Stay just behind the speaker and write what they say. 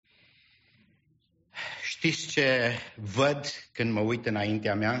Știți ce văd când mă uit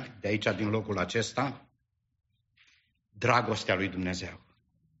înaintea mea, de aici, din locul acesta? Dragostea lui Dumnezeu.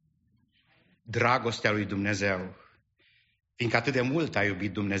 Dragostea lui Dumnezeu. Fiindcă atât de mult a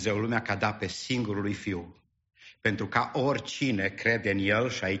iubit Dumnezeu lumea că a dat pe singurul lui Fiu. Pentru ca oricine crede în El,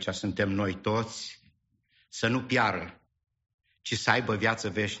 și aici suntem noi toți, să nu piară, ci să aibă viață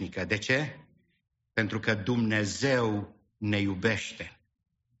veșnică. De ce? Pentru că Dumnezeu ne iubește.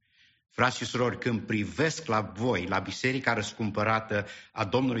 Frați și surori, când privesc la voi, la biserica răscumpărată a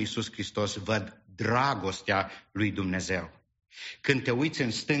Domnului Iisus Hristos, văd dragostea lui Dumnezeu. Când te uiți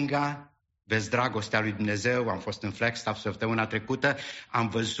în stânga, vezi dragostea lui Dumnezeu. Am fost în Flagstaff săptămâna trecută, am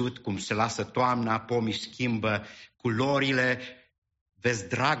văzut cum se lasă toamna, pomii schimbă culorile. Vezi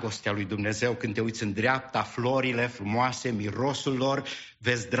dragostea lui Dumnezeu când te uiți în dreapta, florile frumoase, mirosul lor.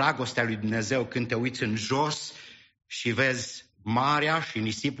 Vezi dragostea lui Dumnezeu când te uiți în jos și vezi marea și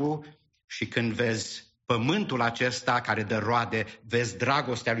nisipul. Și când vezi pământul acesta care dă roade, vezi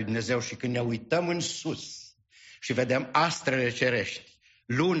dragostea lui Dumnezeu. Și când ne uităm în sus și vedem astrele cerești,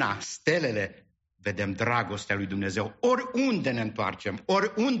 luna, stelele, vedem dragostea lui Dumnezeu. Oriunde ne întoarcem,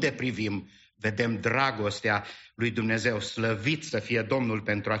 oriunde privim, vedem dragostea lui Dumnezeu. Slăvit să fie Domnul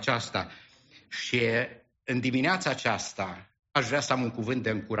pentru aceasta. Și în dimineața aceasta aș vrea să am un cuvânt de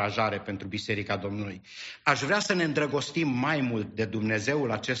încurajare pentru Biserica Domnului. Aș vrea să ne îndrăgostim mai mult de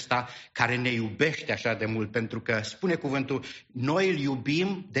Dumnezeul acesta care ne iubește așa de mult. Pentru că, spune cuvântul, noi îl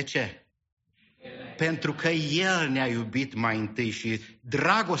iubim, de ce? Pentru că El ne-a iubit mai întâi și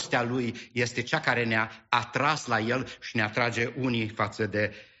dragostea Lui este cea care ne-a atras la El și ne atrage unii față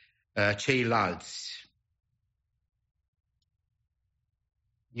de ceilalți.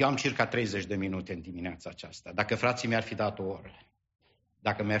 Eu am circa 30 de minute în dimineața aceasta. Dacă frații mi-ar fi dat o oră,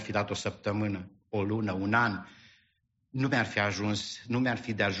 dacă mi-ar fi dat o săptămână, o lună, un an, nu mi-ar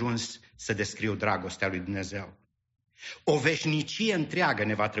fi de ajuns să descriu dragostea lui Dumnezeu. O veșnicie întreagă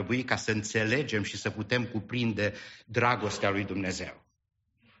ne va trebui ca să înțelegem și să putem cuprinde dragostea lui Dumnezeu.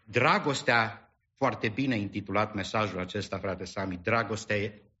 Dragostea, foarte bine intitulat mesajul acesta, frate Sami,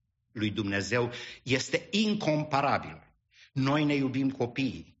 dragostea lui Dumnezeu este incomparabilă. Noi ne iubim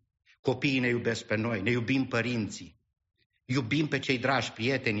copiii, copiii ne iubesc pe noi, ne iubim părinții, iubim pe cei dragi,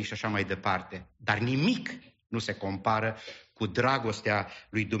 prietenii și așa mai departe. Dar nimic nu se compară cu dragostea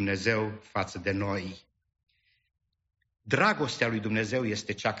lui Dumnezeu față de noi. Dragostea lui Dumnezeu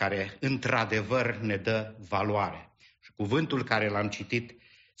este cea care într-adevăr ne dă valoare. Și cuvântul care l-am citit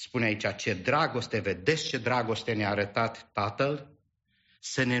spune aici, ce dragoste, vedeți ce dragoste ne-a arătat Tatăl?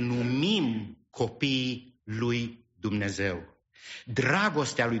 Să ne numim copiii lui Dumnezeu.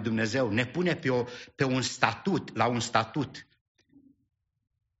 Dragostea lui Dumnezeu ne pune pe un statut, la un statut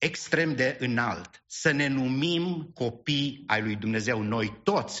extrem de înalt. Să ne numim copii ai lui Dumnezeu, noi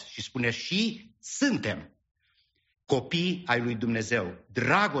toți, și spune și suntem copii ai lui Dumnezeu.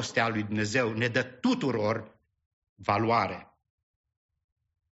 Dragostea lui Dumnezeu ne dă tuturor valoare.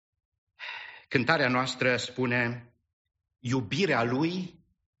 Cântarea noastră spune, iubirea lui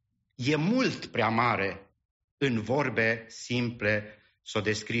e mult prea mare în vorbe simple să o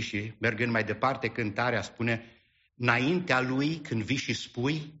descrii. Și mergând mai departe, cântarea spune, înaintea lui când vii și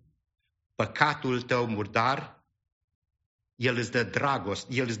spui păcatul tău murdar, el îți dă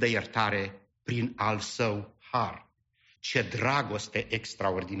dragoste, el îți dă iertare prin al său har. Ce dragoste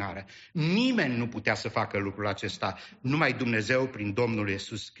extraordinară! Nimeni nu putea să facă lucrul acesta, numai Dumnezeu prin Domnul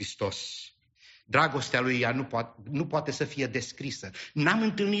Iisus Hristos. Dragostea lui ea nu poate să fie descrisă. N-am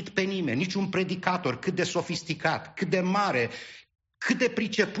întâlnit pe nimeni, niciun predicator cât de sofisticat, cât de mare, cât de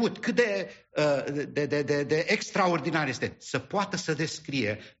priceput, cât de extraordinar este, să poată să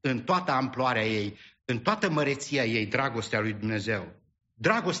descrie în toată amploarea ei, în toată măreția ei, dragostea lui Dumnezeu.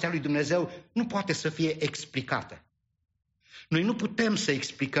 Dragostea lui Dumnezeu nu poate să fie explicată. Noi nu putem să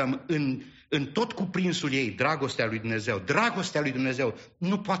explicăm în tot cuprinsul ei dragostea lui Dumnezeu. Dragostea lui Dumnezeu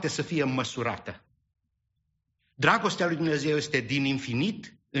nu poate să fie măsurată. Dragostea lui Dumnezeu este din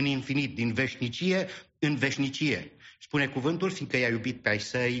infinit în infinit, din veșnicie în veșnicie. Spune cuvântul, fiindcă i-a iubit pe ai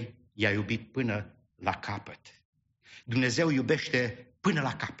săi, i-a iubit până la capăt. Dumnezeu iubește până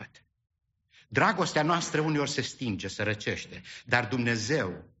la capăt. Dragostea noastră uneori se stinge, se răcește, dar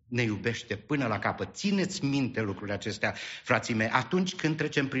Dumnezeu ne iubește până la capăt. Țineți minte lucrurile acestea, frații mei, atunci când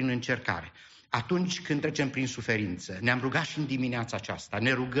trecem prin încercare, atunci când trecem prin suferință. Ne-am rugat și în dimineața aceasta,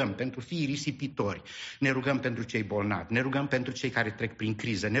 ne rugăm pentru fiii risipitori, ne rugăm pentru cei bolnavi, ne rugăm pentru cei care trec prin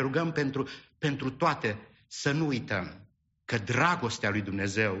criză, ne rugăm pentru toate, să nu uităm că dragostea lui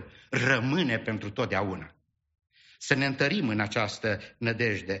Dumnezeu rămâne pentru totdeauna. Să ne întărim în această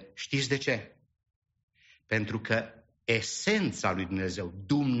nădejde. Știți de ce? Pentru că esența lui Dumnezeu.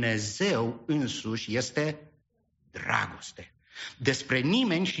 Dumnezeu însuși este dragoste. Despre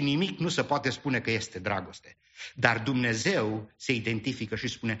nimeni și nimic nu se poate spune că este dragoste. Dar Dumnezeu se identifică și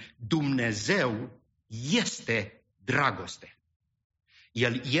spune, Dumnezeu este dragoste.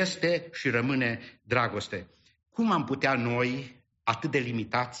 El este și rămâne dragoste. Cum am putea noi, atât de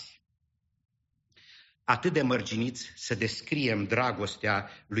limitați, atât de mărginiți, să descriem dragostea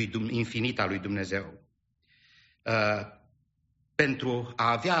infinită a lui Dumnezeu? Pentru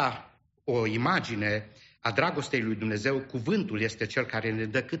a avea o imagine a dragostei lui Dumnezeu, cuvântul este cel care ne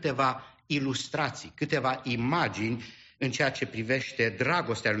dă câteva ilustrații, câteva imagini în ceea ce privește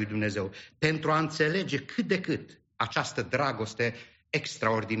dragostea lui Dumnezeu, pentru a înțelege cât de cât această dragoste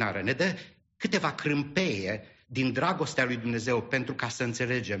extraordinară. Ne dă câteva crâmpeie din dragostea lui Dumnezeu pentru ca să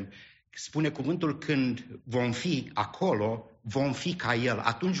înțelegem. Spune cuvântul, când vom fi acolo, vom fi ca El.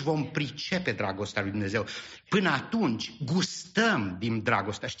 Atunci vom pricepe dragostea lui Dumnezeu. Până atunci gustăm din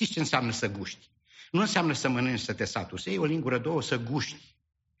dragostea. Știți ce înseamnă să guști? Nu înseamnă să mănânci, să te saturi, să iei o lingură, două, să guști.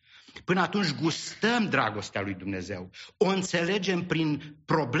 Până atunci gustăm dragostea lui Dumnezeu. O înțelegem prin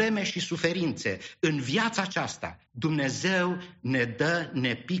probleme și suferințe. În viața aceasta, Dumnezeu ne dă,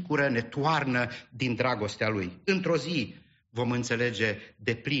 ne picură, ne toarnă din dragostea Lui. Într-o zi vom înțelege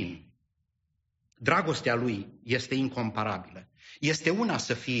deplin. Dragostea Lui este incomparabilă. Este una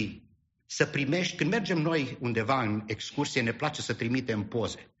să primești, când mergem noi undeva în excursie, ne place să trimitem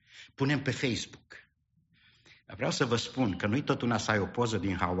poze. Punem pe Facebook. Vreau să vă spun că nu-i tot una să ai o poză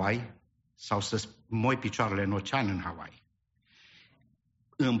din Hawaii sau să moi picioarele în ocean în Hawaii.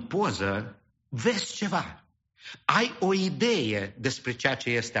 În poză vezi ceva. Ai o idee despre ceea ce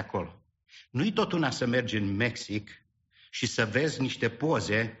este acolo. Nu-i tot una să mergi în Mexic și să vezi niște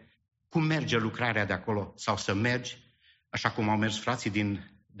poze cum merge lucrarea de acolo. Sau să mergi, așa cum au mers frații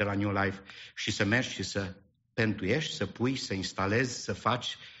de la New Life, și să mergi și să pentuiești, să pui, să instalezi,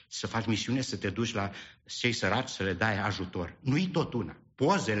 să faci misiune, să te duci la cei săraci, să le dai ajutor. Nu-i tot una.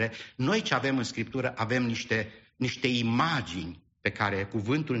 Pozele, noi ce avem în Scriptură, avem niște imagini pe care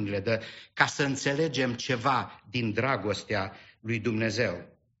cuvântul ne le dă ca să înțelegem ceva din dragostea lui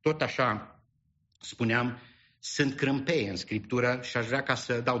Dumnezeu. Tot așa, spuneam, sunt crâmpeie în Scriptură și aș vrea ca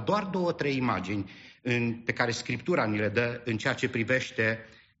să dau doar 2-3 imagini pe care Scriptura ni le dă în ceea ce privește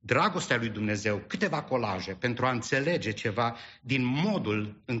dragostea lui Dumnezeu, câteva colaje pentru a înțelege ceva din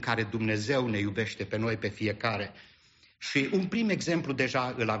modul în care Dumnezeu ne iubește pe noi, pe fiecare. Și un prim exemplu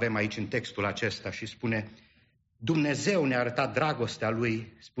deja îl avem aici în textul acesta și spune, Dumnezeu ne-a arătat dragostea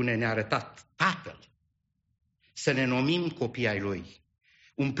Lui, spune, ne-a arătat Tatăl, să ne numim copii ai Lui.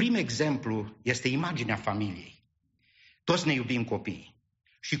 Un prim exemplu este imaginea familiei. Toți ne iubim copiii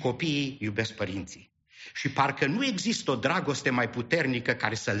și copiii iubesc părinții. Și parcă nu există o dragoste mai puternică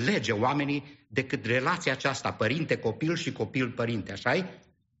care să lege oamenii decât relația aceasta, părinte-copil și copil-părinte, așa-i?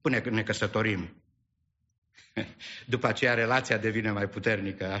 Până când ne căsătorim. După aceea relația devine mai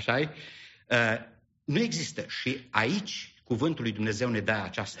puternică, așa-i? Nu există. Și aici cuvântul lui Dumnezeu ne dă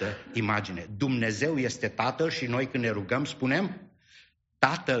această imagine. Dumnezeu este Tatăl și noi când ne rugăm spunem,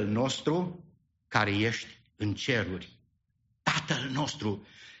 Tatăl nostru care ești în ceruri. Tatăl nostru.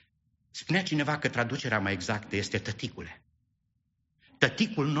 Spunea cineva că traducerea mai exactă este tăticule.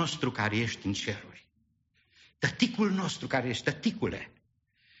 Tăticul nostru care ești în ceruri. Tăticul nostru care ești, tăticule.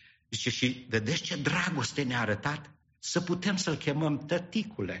 Zice, și vedeți ce dragoste ne-a arătat să putem să-L chemăm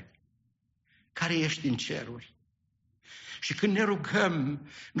tăticule care ești în ceruri. Și când ne rugăm,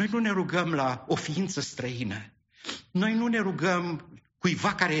 noi nu ne rugăm la o ființă străină. Noi nu ne rugăm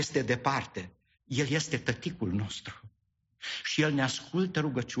cuiva care este departe. El este tăticul nostru. Și El ne ascultă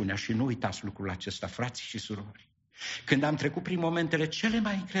rugăciunea și nu uitați lucrul acesta, frații și surori. Când am trecut prin momentele cele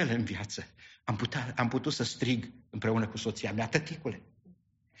mai grele în viață, am putut să strig împreună cu soția mea, tăticule,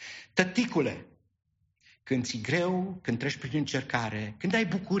 tăticule, când ți-e greu, când treci prin încercare, când ai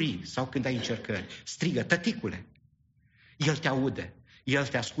bucurii sau când ai încercări, strigă, tăticule. El te aude, El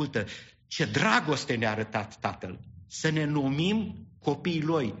te ascultă. Ce dragoste ne-a arătat Tatăl, să ne numim copiii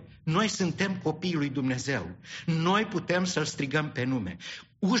Lui. Noi suntem copiii lui Dumnezeu. Noi putem să-L strigăm pe nume.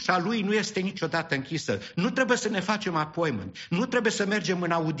 Ușa Lui nu este niciodată închisă. Nu trebuie să ne facem appointment. Nu trebuie să mergem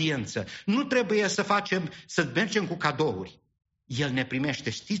în audiență. Nu trebuie să mergem cu cadouri. El ne primește,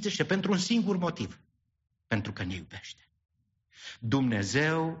 știți de ce? Pentru un singur motiv. Pentru că ne iubește.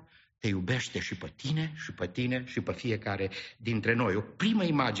 Dumnezeu te iubește și pe tine, și pe tine, și pe fiecare dintre noi. O primă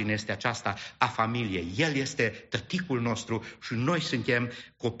imagine este aceasta a familiei. El este tăticul nostru și noi suntem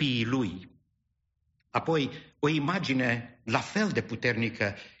copiii Lui. Apoi, o imagine la fel de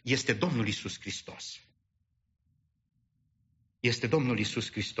puternică este Domnul Iisus Hristos. Este Domnul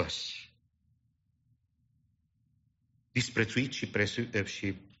Iisus Hristos. disprețuit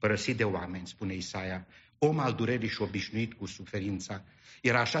și părăsit de oameni, spune Isaia, om al durerii și obișnuit cu suferința.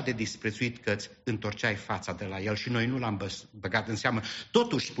 Era așa de disprețuit că îți întorceai fața de la el și noi nu l-am băgat în seamă.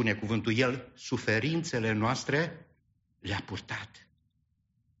 Totuși, spune cuvântul, el suferințele noastre le-a purtat.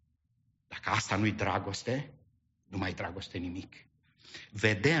 Dacă asta nu-i dragoste, nu mai dragoste nimic.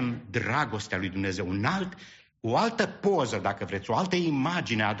 Vedem dragostea lui Dumnezeu. O altă poză, dacă vreți, o altă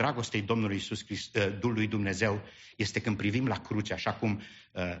imagine a dragostei Domnului Iisus Hristos, lui Dumnezeu, este când privim la cruce, așa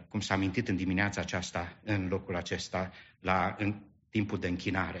cum s-a amintit în dimineața aceasta, în locul acesta, în timpul de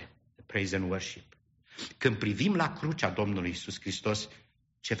închinare, praise and worship. Când privim la crucea Domnului Iisus Hristos,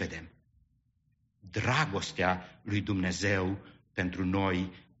 ce vedem? Dragostea lui Dumnezeu pentru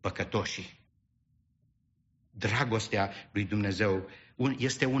noi păcătoșii. Dragostea lui Dumnezeu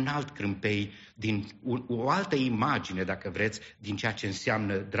este un alt crâmpei, o altă imagine, dacă vreți, din ceea ce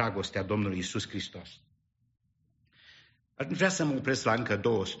înseamnă dragostea Domnului Iisus Hristos. Aș vrea să mă opresc la încă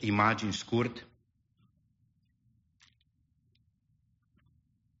două imagini scurt.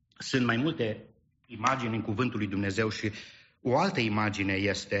 Sunt mai multe imagini în cuvântul lui Dumnezeu și o altă imagine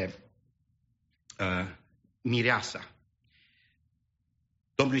este mireasa.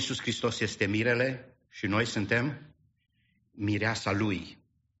 Domnul Iisus Hristos este mirele și noi suntem mireasa lui.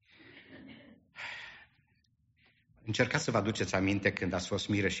 Încercați să vă aduceți aminte când ați fost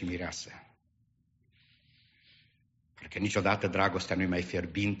mire și mireasă. Pentru că niciodată dragostea nu e mai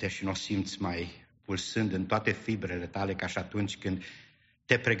fierbinte și nu o simți mai pulsând în toate fibrele tale ca și atunci când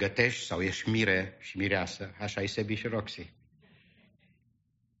te pregătești sau ești mire și mireasă. Așa e Sebi și Roxy.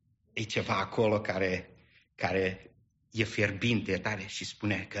 E ceva acolo care e fierbinte, e tare și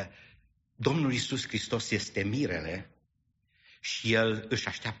spune că Domnul Iisus Hristos este mirele și El își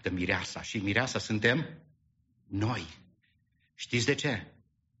așteaptă mireasa și mireasa suntem noi. Știți de ce?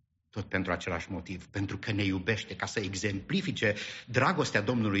 Tot pentru același motiv, pentru că ne iubește, ca să exemplifice dragostea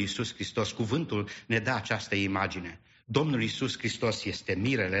Domnului Iisus Hristos. Cuvântul ne dă această imagine. Domnul Iisus Hristos este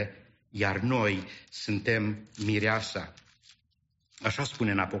mirele, iar noi suntem mireasa. Așa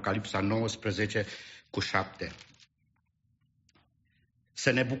spune în Apocalipsa 19:7.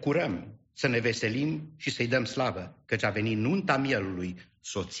 Să ne bucurăm, să ne veselim și să-i dăm slavă, căci a venit nunta mielului,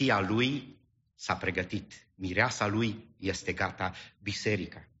 soția lui s-a pregătit, mireasa lui este gata,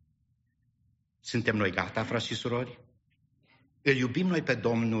 biserica. Suntem noi gata, frați și surori? Îl iubim noi pe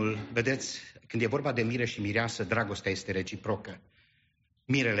Domnul, vedeți, când e vorba de mire și mireasă, dragostea este reciprocă.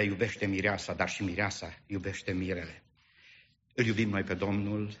 Mirele iubește mireasa, dar și mireasa iubește mirele. Îl iubim noi pe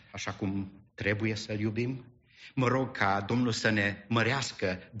Domnul așa cum trebuie să-L iubim? Mă rog ca Domnul să ne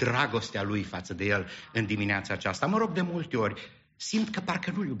mărească dragostea Lui față de El în dimineața aceasta. Mă rog de multe ori, simt că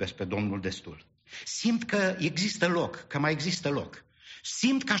parcă nu-L iubesc pe Domnul destul. Simt că există loc, că mai există loc.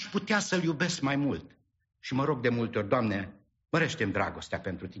 Simt că aș putea să-L iubesc mai mult. Și mă rog de multe ori, Doamne, mărește-mi dragostea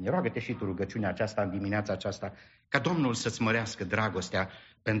pentru Tine. Roagă-te și Tu rugăciunea aceasta în dimineața aceasta, ca Domnul să-ți mărească dragostea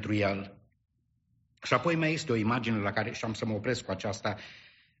pentru El. Și apoi mai este o imagine la care și am să mă opresc cu aceasta.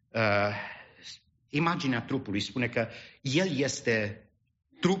 Imaginea trupului spune că El este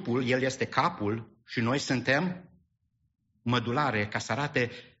trupul, El este capul și noi suntem mădulare, ca să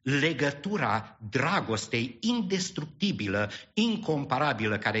arate legătura dragostei indestructibilă,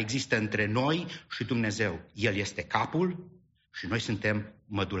 incomparabilă care există între noi și Dumnezeu. El este capul și noi suntem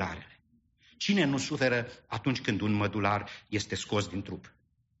mădularele. Cine nu suferă atunci când un mădular este scos din trup?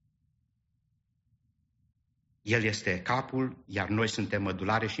 El este capul, iar noi suntem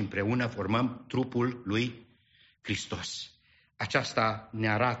mădulare și împreună formăm trupul lui Hristos. Aceasta ne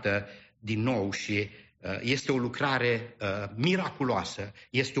arată din nou și este o lucrare miraculoasă,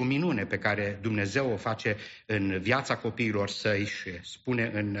 este o minune pe care Dumnezeu o face în viața copiilor săi și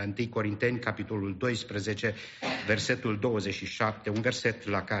spune în 1 Corinteni, capitolul 12, versetul 27, un verset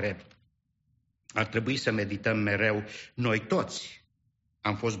la care ar trebui să medităm mereu. Noi toți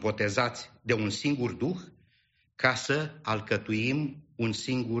am fost botezați de un singur Duh ca să alcătuim un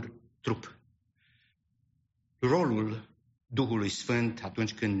singur trup. Rolul Duhului Sfânt,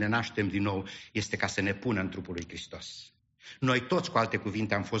 atunci când ne naștem din nou, este ca să ne pună în trupul lui Hristos. Noi toți, cu alte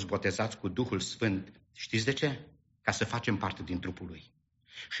cuvinte, am fost botezați cu Duhul Sfânt. Știți de ce? Ca să facem parte din trupul lui.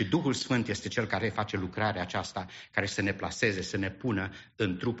 Și Duhul Sfânt este Cel care face lucrarea aceasta, care să ne plaseze, să ne pună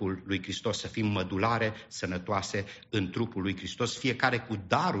în trupul lui Hristos, să fim mădulare, sănătoase în trupul lui Hristos, fiecare cu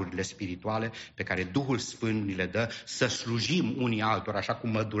darurile spirituale pe care Duhul Sfânt ni le dă, să slujim unii altora, așa cum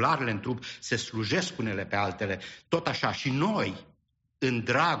mădularele în trup se slujesc unele pe altele, tot așa și noi, în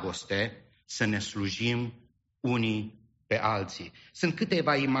dragoste, să ne slujim unii pe alții. Sunt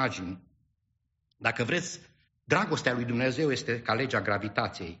câteva imagini. Dacă vreți, dragostea lui Dumnezeu este ca legea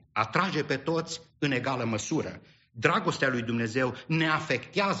gravitației. Atrage pe toți în egală măsură. Dragostea lui Dumnezeu ne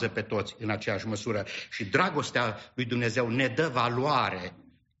afectează pe toți în aceeași măsură și dragostea lui Dumnezeu ne dă valoare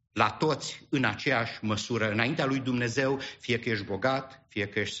la toți în aceeași măsură. Înaintea lui Dumnezeu, fie că ești bogat, fie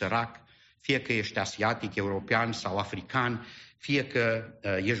că ești sărac, fie că ești asiatic, european sau african, fie că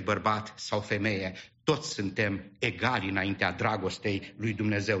ești bărbat sau femeie, toți suntem egali înaintea dragostei lui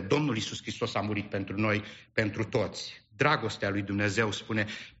Dumnezeu. Domnul Iisus Hristos a murit pentru noi, pentru toți. Dragostea lui Dumnezeu, spune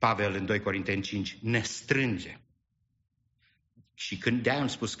Pavel în 2 Corinteni 5, ne strânge. Și de-aia am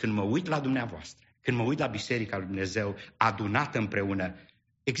spus, când mă uit la dumneavoastră, când mă uit la Biserica lui Dumnezeu adunată împreună,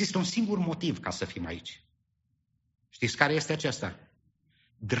 există un singur motiv ca să fim aici. Știți care este acesta?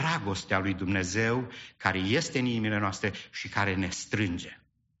 Dragostea lui Dumnezeu care este în inimile noastre și care ne strânge.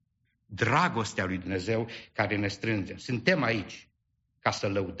 Dragostea lui Dumnezeu care ne strânge. Suntem aici ca să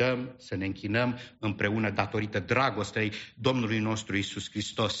lăudăm, să ne închinăm împreună datorită dragostei Domnului nostru Iisus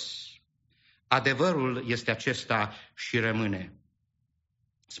Hristos. Adevărul este acesta și rămâne.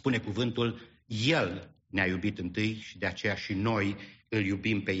 Spune cuvântul, El ne-a iubit întâi și de aceea și noi îl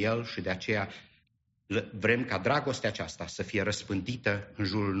iubim pe El și de aceea vrem ca dragostea aceasta să fie răspândită în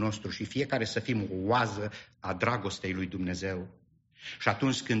jurul nostru și fiecare să fim o oază a dragostei lui Dumnezeu. Și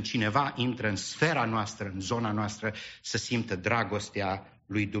atunci când cineva intră în sfera noastră, în zona noastră, să simtă dragostea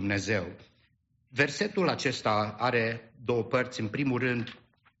lui Dumnezeu. Versetul acesta are două părți. În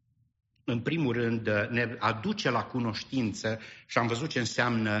primul rând ne aduce la cunoștință și am văzut ce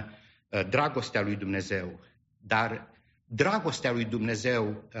înseamnă dragostea lui Dumnezeu. Dar dragostea lui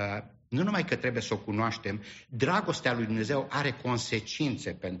Dumnezeu, nu numai că trebuie să o cunoaștem, dragostea lui Dumnezeu are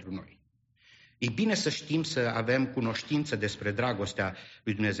consecințe pentru noi. E bine să știm, să avem cunoștință despre dragostea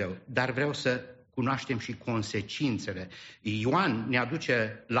lui Dumnezeu, dar vreau să cunoaștem și consecințele. Ioan ne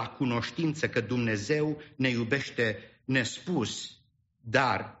aduce la cunoștință că Dumnezeu ne iubește nespus,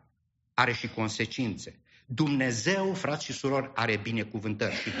 dar are și consecințe. Dumnezeu, frați și surori, are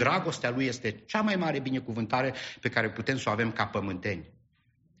binecuvântări și dragostea Lui este cea mai mare binecuvântare pe care putem să o avem ca pământeni.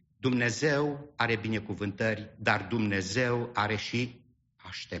 Dumnezeu are binecuvântări, dar Dumnezeu are și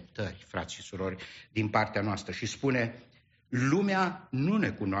așteptări, frați și surori, din partea noastră. Și spune, lumea nu ne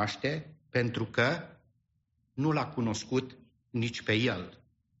cunoaște pentru că nu l-a cunoscut nici pe El.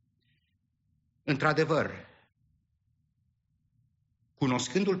 Într-adevăr,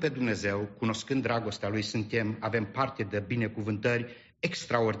 cunoscându-L pe Dumnezeu, cunoscând dragostea Lui, avem parte de binecuvântări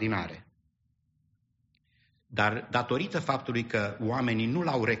extraordinare. Dar datorită faptului că oamenii nu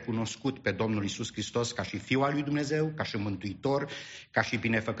l-au recunoscut pe Domnul Iisus Hristos ca și Fiul al lui Dumnezeu, ca și Mântuitor, ca și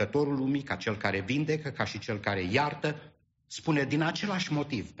binefăcătorul lumii, ca Cel care vindecă, ca și Cel care iartă, spune din același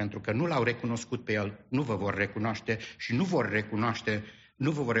motiv, pentru că nu l-au recunoscut pe El, nu vă vor recunoaște și nu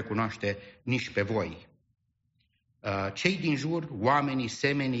vă vor recunoaște nici pe voi. Cei din jur, oamenii,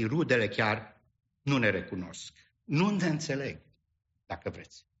 semenii, rudele chiar, nu ne recunosc. Nu ne înțeleg, dacă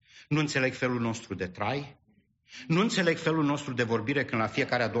vreți. Nu înțeleg felul nostru de trai, nu înțeleg felul nostru de vorbire când la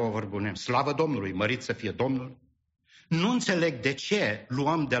fiecare a doua vorbim, slavă Domnului, mărit să fie Domnul. Nu înțeleg de ce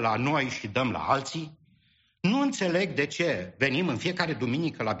luăm de la noi și dăm la alții. Nu înțeleg de ce venim în fiecare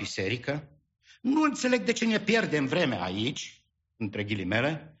duminică la biserică. Nu înțeleg de ce ne pierdem vremea aici, între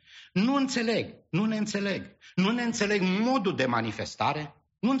ghilimele. Nu ne înțeleg modul de manifestare.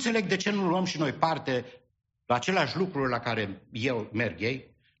 Nu înțeleg de ce nu luăm și noi parte la aceleași lucruri la care merg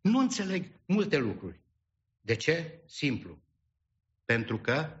ei. Nu înțeleg multe lucruri. De ce? Simplu. Pentru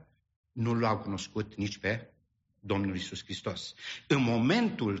că nu l-au cunoscut nici pe Domnul Iisus Hristos.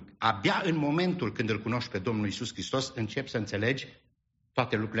 Abia în momentul când îl cunoști pe Domnul Iisus Hristos, începi să înțelegi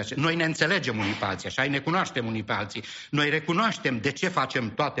toate lucrurile acestea. Noi ne înțelegem unii pe alții, așa, ne cunoaștem unii pe alții. Noi recunoaștem de ce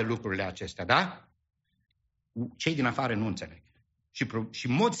facem toate lucrurile acestea, da? Cei din afară nu înțeleg. Și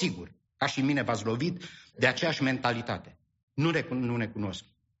în mod sigur, ca și mine v-ați lovit de aceeași mentalitate. Nu ne cunosc,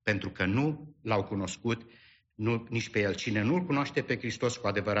 pentru că nu l-au cunoscut nici pe El. Cine nu-L cunoaște pe Hristos cu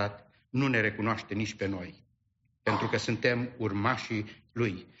adevărat, nu ne recunoaște nici pe noi, pentru că suntem urmașii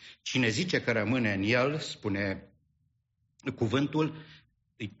Lui. Cine zice că rămâne în El, spune cuvântul,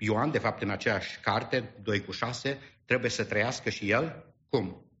 Ioan, de fapt în aceeași carte, 2:6, trebuie să trăiască și El,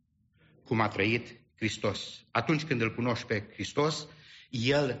 cum? Cum a trăit Hristos. Atunci când îl cunoști pe Hristos,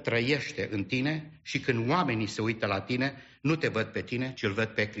 El trăiește în tine și când oamenii se uită la tine, nu te văd pe tine, ci îl văd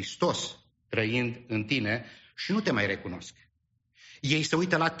pe Hristos trăind în tine și nu te mai recunosc. Ei se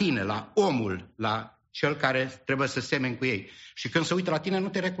uită la tine, la omul, la cel care trebuie să semeni cu ei. Și când se uită la tine, nu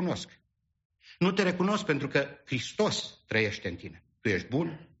te recunosc. Nu te recunosc pentru că Hristos trăiește în tine. Tu ești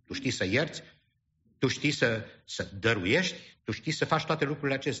bun, tu știi să ierți, tu știi să dăruiești, tu știi să faci toate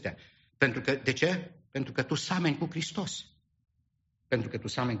lucrurile acestea. Pentru că, de ce? Pentru că tu sameni cu Hristos. Pentru că tu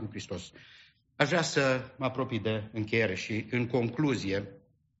sameni cu Hristos. Aș vrea să mă apropii de încheiere și, în concluzie,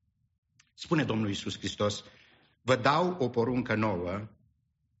 spune Domnul Iisus Hristos, vă dau o poruncă nouă,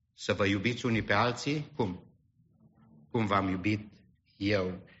 să vă iubiți unii pe alții. Cum? Cum v-am iubit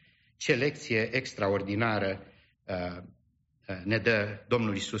eu. Ce lecție extraordinară ne dă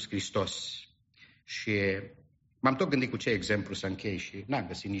Domnul Iisus Hristos. Și m-am tot gândit cu ce exemplu să închei și n-am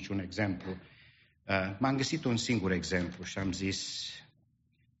găsit niciun exemplu. M-am găsit un singur exemplu și am zis,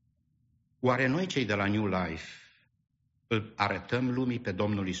 oare noi cei de la New Life îl arătăm lumii pe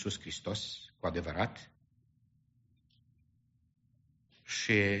Domnul Iisus Hristos cu adevărat?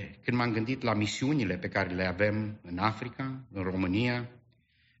 Și când m-am gândit la misiunile pe care le avem în Africa, în România,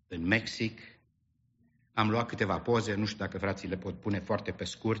 în Mexic, am luat câteva poze, nu știu dacă frații le pot pune foarte pe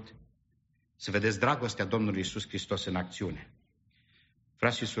scurt, să vedeți dragostea Domnului Iisus Hristos în acțiune.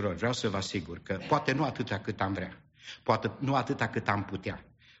 Frați și surori, vreau să vă asigur că poate nu atâta cât am vrea, poate nu atâta cât am putea,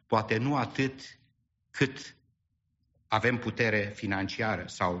 poate nu atât cât avem putere financiară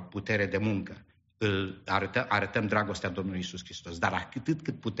sau putere de muncă, arătăm dragostea Domnului Iisus Hristos, dar atât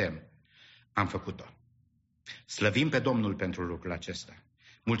cât putem, am făcut-o. Slăvim pe Domnul pentru lucrul acesta.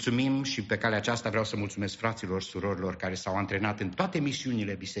 Mulțumim și pe calea aceasta vreau să mulțumesc fraților, surorilor care s-au antrenat în toate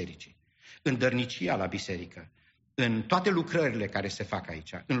misiunile bisericii, în dărnicia la biserică, în toate lucrările care se fac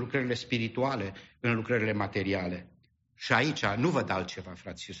aici, în lucrările spirituale, în lucrările materiale. Și aici nu văd altceva,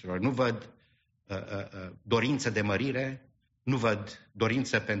 frați și surori, nu văd dorință de mărire, nu văd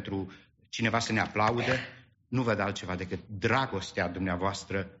dorință pentru cineva să ne aplaude, nu văd altceva decât dragostea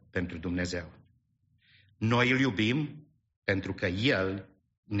dumneavoastră pentru Dumnezeu. Noi îl iubim pentru că El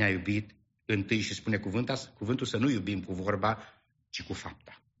ne-a iubit întâi și spune cuvântul să nu iubim cu vorba, ci cu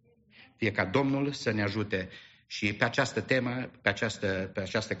fapta. Fie ca Domnul să ne ajute și pe această temă, pe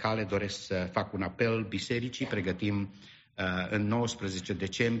această cale doresc să fac un apel bisericii. Pregătim în 19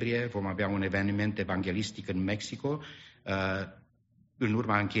 decembrie, vom avea un eveniment evanghelistic în Mexico. În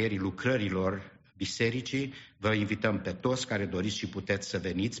urma încheierii lucrărilor bisericii, vă invităm pe toți care doriți și puteți să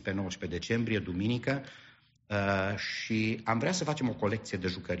veniți pe 19 decembrie, duminică, și am vrea să facem o colecție de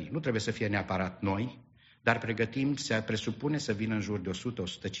jucării. Nu trebuie să fie neapărat noi, dar pregătim, se presupune să vină în jur de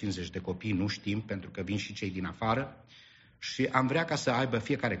 100-150 de copii, nu știm, pentru că vin și cei din afară, și am vrea ca să aibă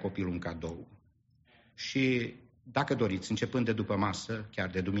fiecare copil un cadou. Și dacă doriți, începând de după masă, chiar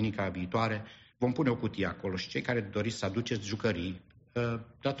de duminica viitoare, vom pune o cutie acolo și cei care doriți să aduceți jucării,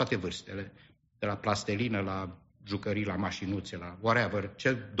 la toate vârstele, de la plastelină, la jucării, la mașinuțe, la whatever,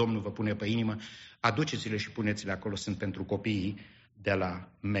 ce Domnul vă pune pe inimă, aduceți-le și puneți-le acolo, sunt pentru copiii de la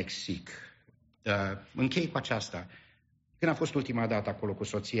Mexic. Închei cu aceasta. Când am fost ultima dată acolo cu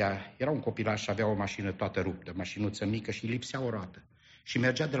soția, era un copilaș și avea o mașină toată ruptă, mașinuță mică și lipsea o roată. Și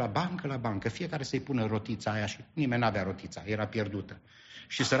mergea de la bancă la bancă, fiecare să-i pună rotița aia și nimeni n-avea rotița, era pierdută.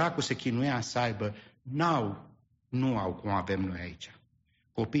 Și săracul se chinuia să aibă, nu au cum avem noi aici.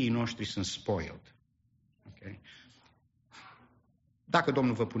 Copiii noștri sunt spoiled. Okay? Dacă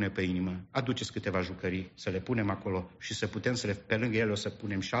Domnul vă pune pe inimă, aduceți câteva jucării, să le punem acolo și să putem pe lângă ele o să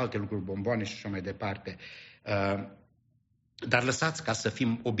punem și alte lucruri, bomboane și așa mai departe. Dar lăsați ca să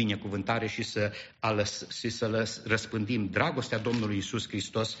fim o binecuvântare și să răspândim dragostea Domnului Iisus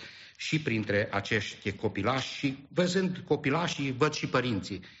Hristos și printre acești copilași și văzând copilașii, văd și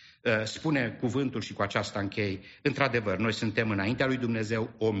părinții. Spune cuvântul și cu aceasta închei. Într-adevăr, noi suntem înaintea lui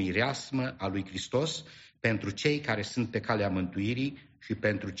Dumnezeu o mireasmă a lui Hristos pentru cei care sunt pe calea mântuirii și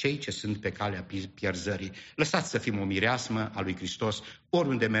pentru cei ce sunt pe calea pierzării. Lăsați să fim o mireasmă a lui Hristos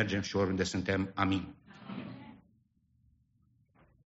oriunde mergem și oriunde suntem. Amin.